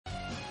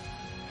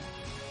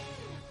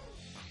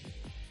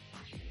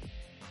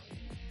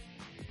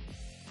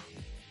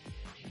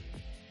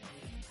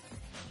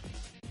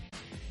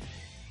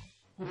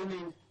Good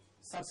evening.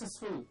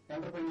 Successful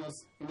entrepreneurs,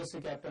 industry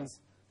captains,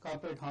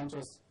 corporate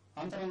honchos,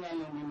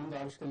 అంతరంగాలను మీ ముందు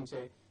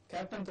ఆవిష్కరించే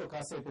captain తో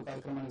కాసేపు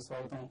కార్యక్రమానికి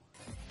స్వాగతం.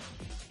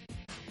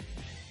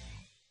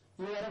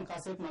 ఈ వారం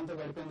కాసేపు మనతో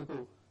గడిపేందుకు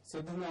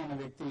సిద్ధంగా ఉన్న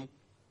వ్యక్తి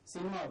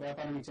సినిమా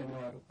వ్యాపారానికి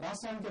చెందినవారు.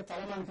 రాష్ట్రానికి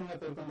తలమానికంగా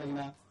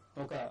పేర్కొనదగిన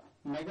ఒక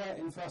మెగా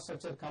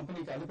ఇన్ఫ్రాస్ట్రక్చర్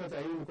కంపెనీకి అధిపతి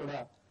అయ్యింది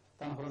కూడా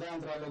తన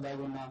హృదయాంతరాల్లో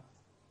దాగి ఉన్న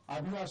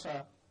అభిలాష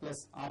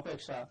ప్లస్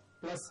ఆపేక్ష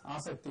ప్లస్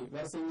ఆసక్తి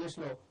వెరసి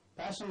ఇంగ్లీష్ లో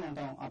ప్యాషన్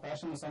అంటాం. ఆ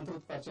ప్యాషన్ ను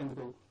సంతృప్తి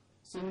పరిచేందుకు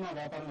సినిమా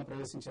వ్యాపారంలో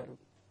ప్రవేశించారు.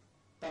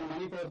 తన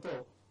మనీ పవర్ తో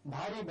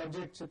భారీ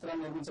బడ్జెట్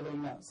చిత్రాన్ని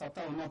నిర్మించగలిగిన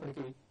సత్తా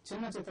ఉన్నప్పటికీ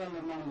చిన్న చిత్రాల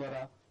నిర్మాణం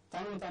ద్వారా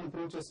తనను తాను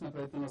ప్రూవ్ చేసిన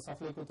ప్రయత్నంలో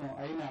సఫలీకృతం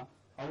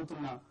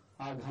అవుతున్న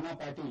ఆ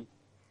ఘనపాటి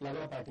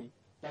Lagadapati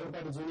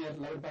junior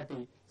Lagadapati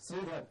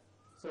Sridhar.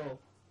 So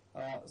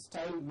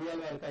style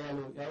VL వారి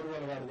కయ్యాలు ఎవరి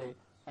వాళ్ళ వారిదే,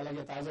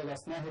 అలాగే తాజాగా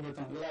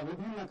స్నేహగీతం, ఇలా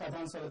విభిన్న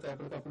కథాంశాలతో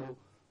ఎప్పటికప్పుడు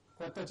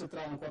కొత్త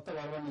చిత్రాలను కొత్త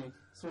వరవల్ని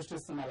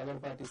సృష్టిస్తున్న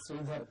లగడపాటి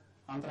శ్రీధర్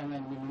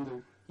అంతరంగాన్ని మీ ముందు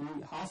ఈ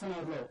హాఫ్ అన్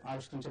అవర్ లో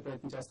ఆవిష్కరించే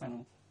ప్రయత్నం చేస్తాను.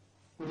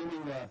 గుడ్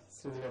ఈవినింగ్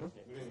శ్రీధర్ గారు.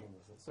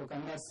 సో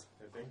కంగ్రాట్స్,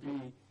 ఈ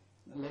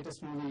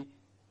లేటెస్ట్ మూవీ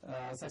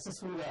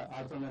సక్సెస్ఫుల్ గా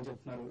ఆడుతుందని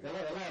చెప్తున్నారు.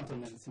 ఎలా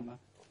ఆడుతుంది సినిమా?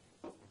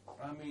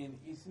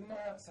 ఈ సినిమా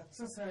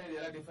సక్సెస్ అనేది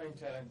ఎలా డిఫైన్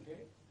చేయాలంటే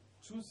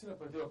చూసిన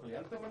ప్రతి ఒక్కరు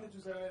ఎంతమంది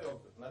చూసారనేది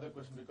నదర్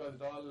question, because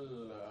it all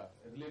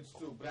relates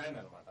to brand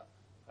అనమాట.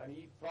 కానీ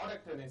ఈ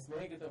ప్రోడక్ట్ అనే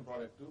స్నేహగీతం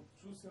ప్రోడక్ట్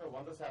చూసిన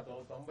 100%,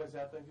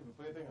 90%కి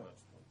విపరీతంగా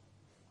నచ్చుతుంది.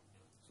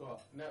 So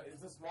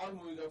it's a small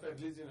movie కాబట్టి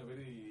release in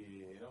very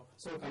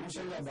so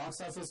commercial గా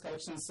బాక్స్ ఆఫీస్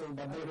కలెక్షన్స్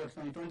బద్దలు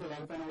కొట్టడం ఇటువంటి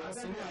లేకపోయినా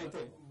సినిమా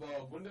అయితే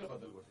గుండెలు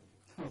బద్దలు కొట్టింది.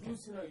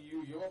 చూసిన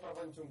యువ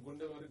ప్రపంచం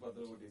గుండెల వరకు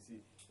బద్దలు కొట్టేసి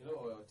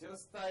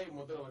చిరస్థాయి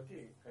ముద్ర వరకు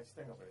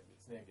ఖచ్చితంగా పడింది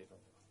స్నేహగీతం.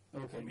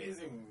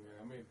 Amazing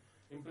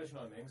impression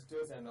on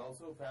youngsters and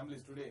also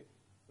families today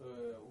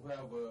who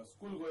have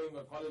school going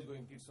or college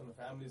going kids on the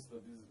families. So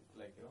this is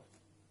like,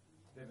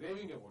 they're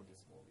raving about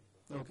this movie.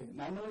 Okay.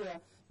 నార్మల్గా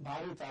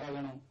భారీ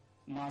తారాగణం,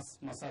 మాస్,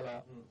 మసాలా,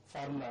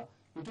 ఫార్ములా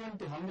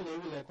ఇటువంటి హంగులు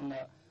ఏమీ లేకుండా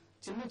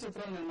చిన్న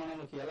చిత్రాల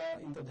నిర్మాణానికి ఎలా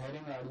ఇంత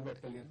ధైర్యంగా అడుగు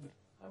పెట్టగలిగారు?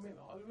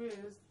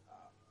 ఆల్వేస్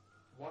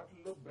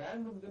వాటిల్లో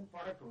బ్రాండ్ ఉంది కానీ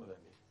ప్రోడక్ట్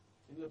ఉండదండి.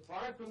 ఇందులో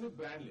ప్రోడక్ట్ ఉంది,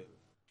 బ్రాండ్ లేదు.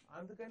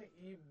 అందుకని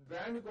ఈ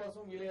బ్రాండ్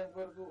కోసం వీలైనంత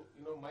వరకు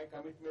మై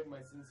కమిట్మెంట్, మై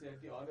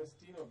సిన్సియారిటీ,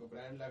 ఆనెస్టీని ఒక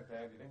బ్రాండ్ లాగా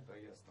తయారు చేయడానికి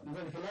ట్రై చేస్తాను.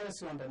 హిలారియస్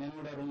గా ఉంటాయి. నేను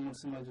కూడా 2-3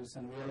 సినిమాలు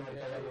చూసాను.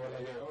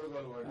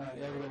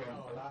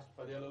 లాస్ట్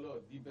 10 ఏళ్లలో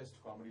ది బెస్ట్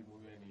కామెడీ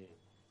మూవీ అని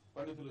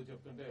పండితులు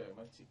చెప్తుంటే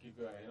మంచి కిక్,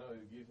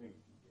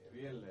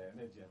 రియల్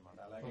ఎనర్జీ అనమాట.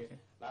 అలాగే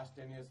లాస్ట్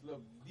 10 years లో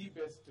the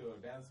best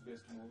dance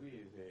based movie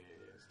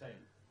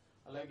style.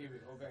 అలాగే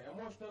ఒక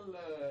ఎమోషనల్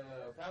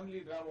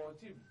ఫ్యామిలీ డ్రామా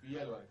వచ్చి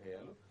బిఎల్ వరకు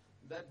అయ్యారు.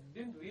 That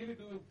didn't really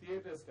do in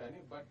theatres కానీ,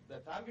 but the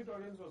target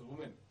audience was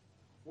women.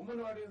 Women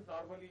audience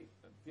normally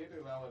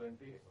theatre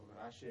రావాలంటే ఒక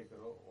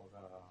రాజశేఖర్, ఒక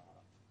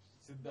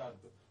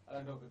సిద్ధార్థ్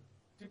అలాంటి ఒక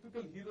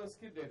టిపికల్ హీరోస్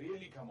కి they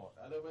really come out.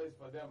 Otherwise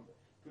for them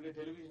today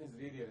television is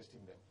really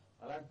arresting them.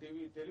 అలాంటి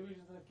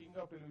television king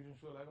of television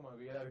show లాగా మా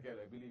వీఆర్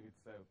గారు, I believe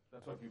it's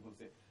that's what people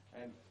say,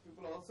 and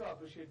people also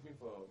appreciate me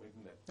for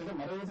making that. అంటే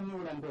మరో విధంగా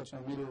కూడా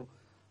అనుకోవచ్చు, మీరు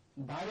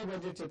భారీ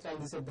బడ్జెట్ చిత్రాలు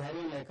తీసే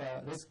ధైర్యం లేక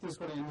రిస్క్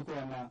తీసుకోవడం ఎందుకు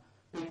అన్న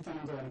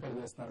పిరికితనంతో వెనకడు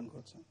వేస్తున్నారు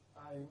అనుకోవచ్చు.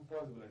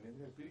 ఇంపాసిబుల్ అండి.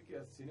 ఎందుకంటే పిరికి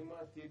సినిమా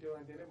తీయటం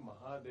అంటేనే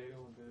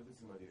మహాధైర్యం ఉంటుంది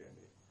సినిమా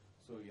తీయండి.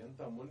 సో ఎంత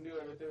మొండి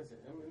అడిగితే,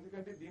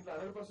 ఎందుకంటే దీంట్లో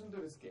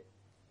 100% రిస్కే.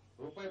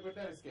 రూపాయి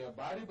పెట్టా రిస్కే.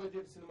 భారీ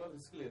బడ్జెట్ సినిమాలు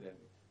రిస్క్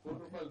లేదండి.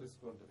 ₹1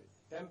 రిస్క్ ఉంటుంది.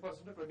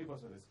 10%,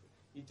 20% రిస్క్.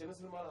 ఈ చిన్న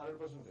సినిమాలు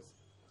 100%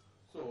 రిస్క్.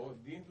 సో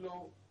దీంట్లో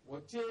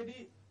వచ్చేది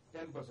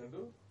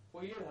 10%,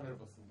 పోయేది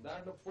 100%.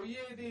 దాంట్లో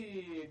పోయేది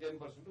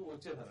 10%,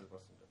 వచ్చేది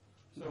 100%.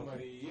 సో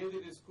మరి ఏది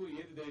రిస్క్,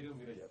 ఏది ధైర్యం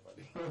మీరే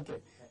చెప్పాలి. ఓకే.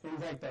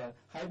 ఇన్ఫాక్ట్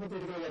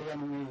హైపోథెటికల్ గా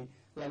మీ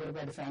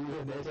లగడపాటి ఫ్యామిలీ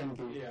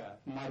ధైర్యానికి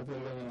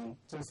మార్పులుగా మనం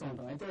చూస్తూ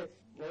ఉంటాం. అయితే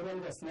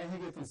ఓవరాల్ గా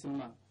స్నేహగీతం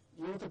సినిమా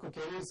యువతకు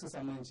కెరీర్స్ కు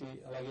సంబంధించి,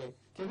 అలాగే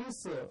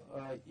కెరీర్స్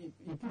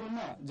ఇప్పుడున్న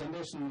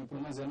జనరేషన్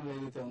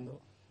ఏదైతే ఉందో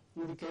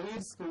ఇది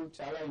కెరీర్స్ కు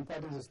చాలా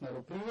ఇంపార్టెన్స్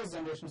ఇస్తున్నారు. ప్రీవియస్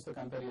జనరేషన్స్ తో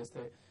కంపేర్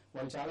చేస్తే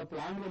వాళ్ళు చాలా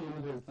ప్లాన్ గా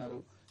ముందుకు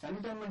వెళ్తున్నారు.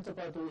 ఎంటర్టైన్మెంట్ తో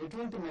పాటు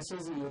ఎటువంటి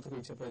మెసేజ్ యువతకు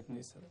ఇచ్చే ప్రయత్నం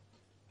చేస్తారు?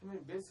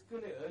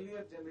 బేసికలీ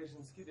ఎర్లియర్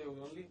జనరేషన్స్ కి దే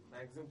ఓన్లీ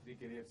మాక్సిమం 3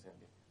 careers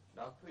అండి.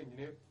 డాక్టర్,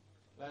 ఇంజనీర్,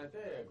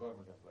 లేకపోతే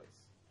గవర్నమెంట్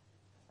ఎంప్లాయీస్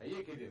అయ్యే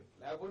కెరీర్.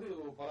 లేకపోతే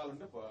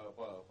పొలాలుంటే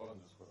పొలం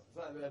చూసుకోవడం.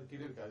 సో అది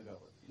కెరీర్ కాదు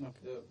కాబట్టి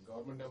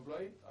government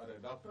employee or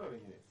doctor are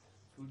engineer.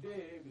 Today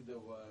with the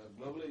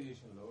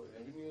globalisation లో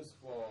రెవెన్యూస్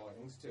ఫర్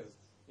యంగ్స్టర్స్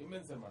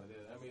ఇమ్మెన్స్ అనమాట.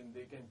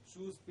 They can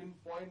choose pin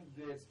point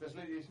they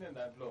specialisation and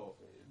దాంట్లో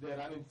దే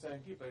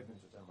రాణించడానికి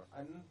ప్రయత్నించవచ్చు అనమాట.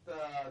 అంత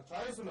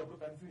చాయిస్ ఉన్నప్పుడు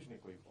కన్ఫ్యూజన్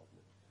ఎక్కువైపోతుంది.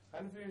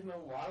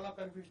 కన్ఫ్యూజన్ వాళ్ళ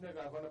కన్ఫ్యూజనే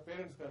కాకుండా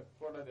పేరెంట్స్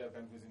కూడా they are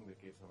confusing the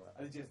case అనమాట.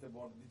 అది చేస్తే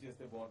బాగుంటుంది, ఇది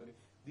చేస్తే బాగుంటుంది,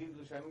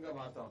 దీంట్లో సడన్ గా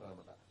మారుతా ఉంటారు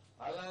అనమాట.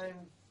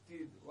 అలాంటి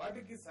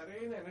వాటికి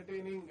సరైన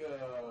ఎంటర్టైనింగ్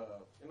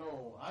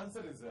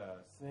ఆన్సర్ ఇస్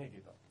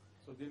స్నేహగీతం.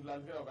 సో దీంట్లో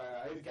అందుకే ఒక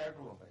 5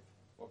 క్యారెక్టర్లు ఉంటాయి.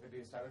 ఒకటి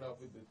స్టార్టెడ్ ఆఫ్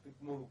విత్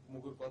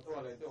 3 కొత్త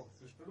వాళ్ళు అయితే, ఒక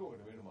కృష్ణుడు,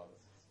 ఒకటి వేణుమాధవ్.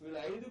 వీళ్ళ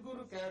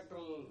 5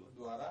 క్యారెక్టర్ల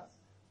ద్వారా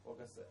ఒక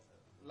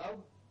love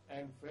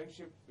and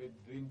friendship with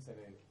dreams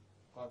అనే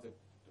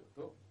కాన్సెప్ట్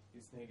తో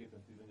ఈ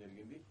స్నేహగీతం తీయడం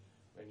జరిగింది.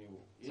 when you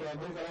so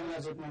Abdul Kalam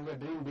గారు చెప్పినట్టుగా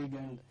dream big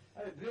and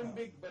dream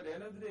big, but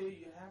end of the day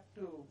you have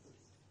to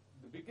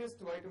the biggest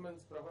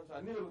vitamins ప్రపంచం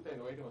అన్ని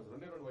దొరుకుతాయి వైటమిన్స్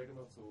రెండు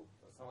వైటమిన్స్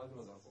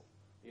సమాజంలో దొరకవు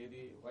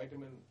ఏది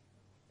వైటమిన్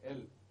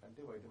ఎల్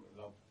అంటే vitamin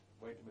love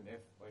vitamin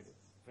F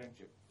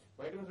friendship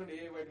vitamins అంటే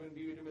ఏ vitamin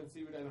B vitamin C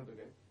vitamin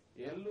ఉంటుంది కానీ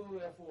ఎల్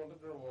ఎఫ్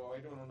ఉండదు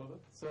వైటమిన్ ఉండదు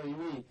సో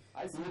ఇవి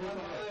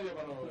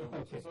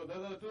సో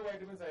దట్ ఆర్ 2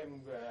 vitamins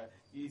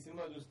ఈ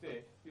సినిమా చూస్తే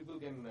people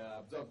can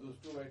observe those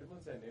 2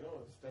 vitamins and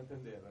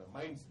strengthen there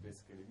minds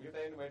basically మిగతా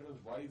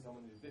వైటమిన్స్ బాడీకి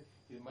సంబంధించి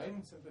ఇది మైండ్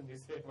స్ట్రెంగ్థెన్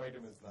చేసే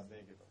వైటమిన్స్ నా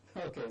స్నేహితులు.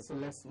 Okay so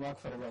let's walk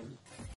for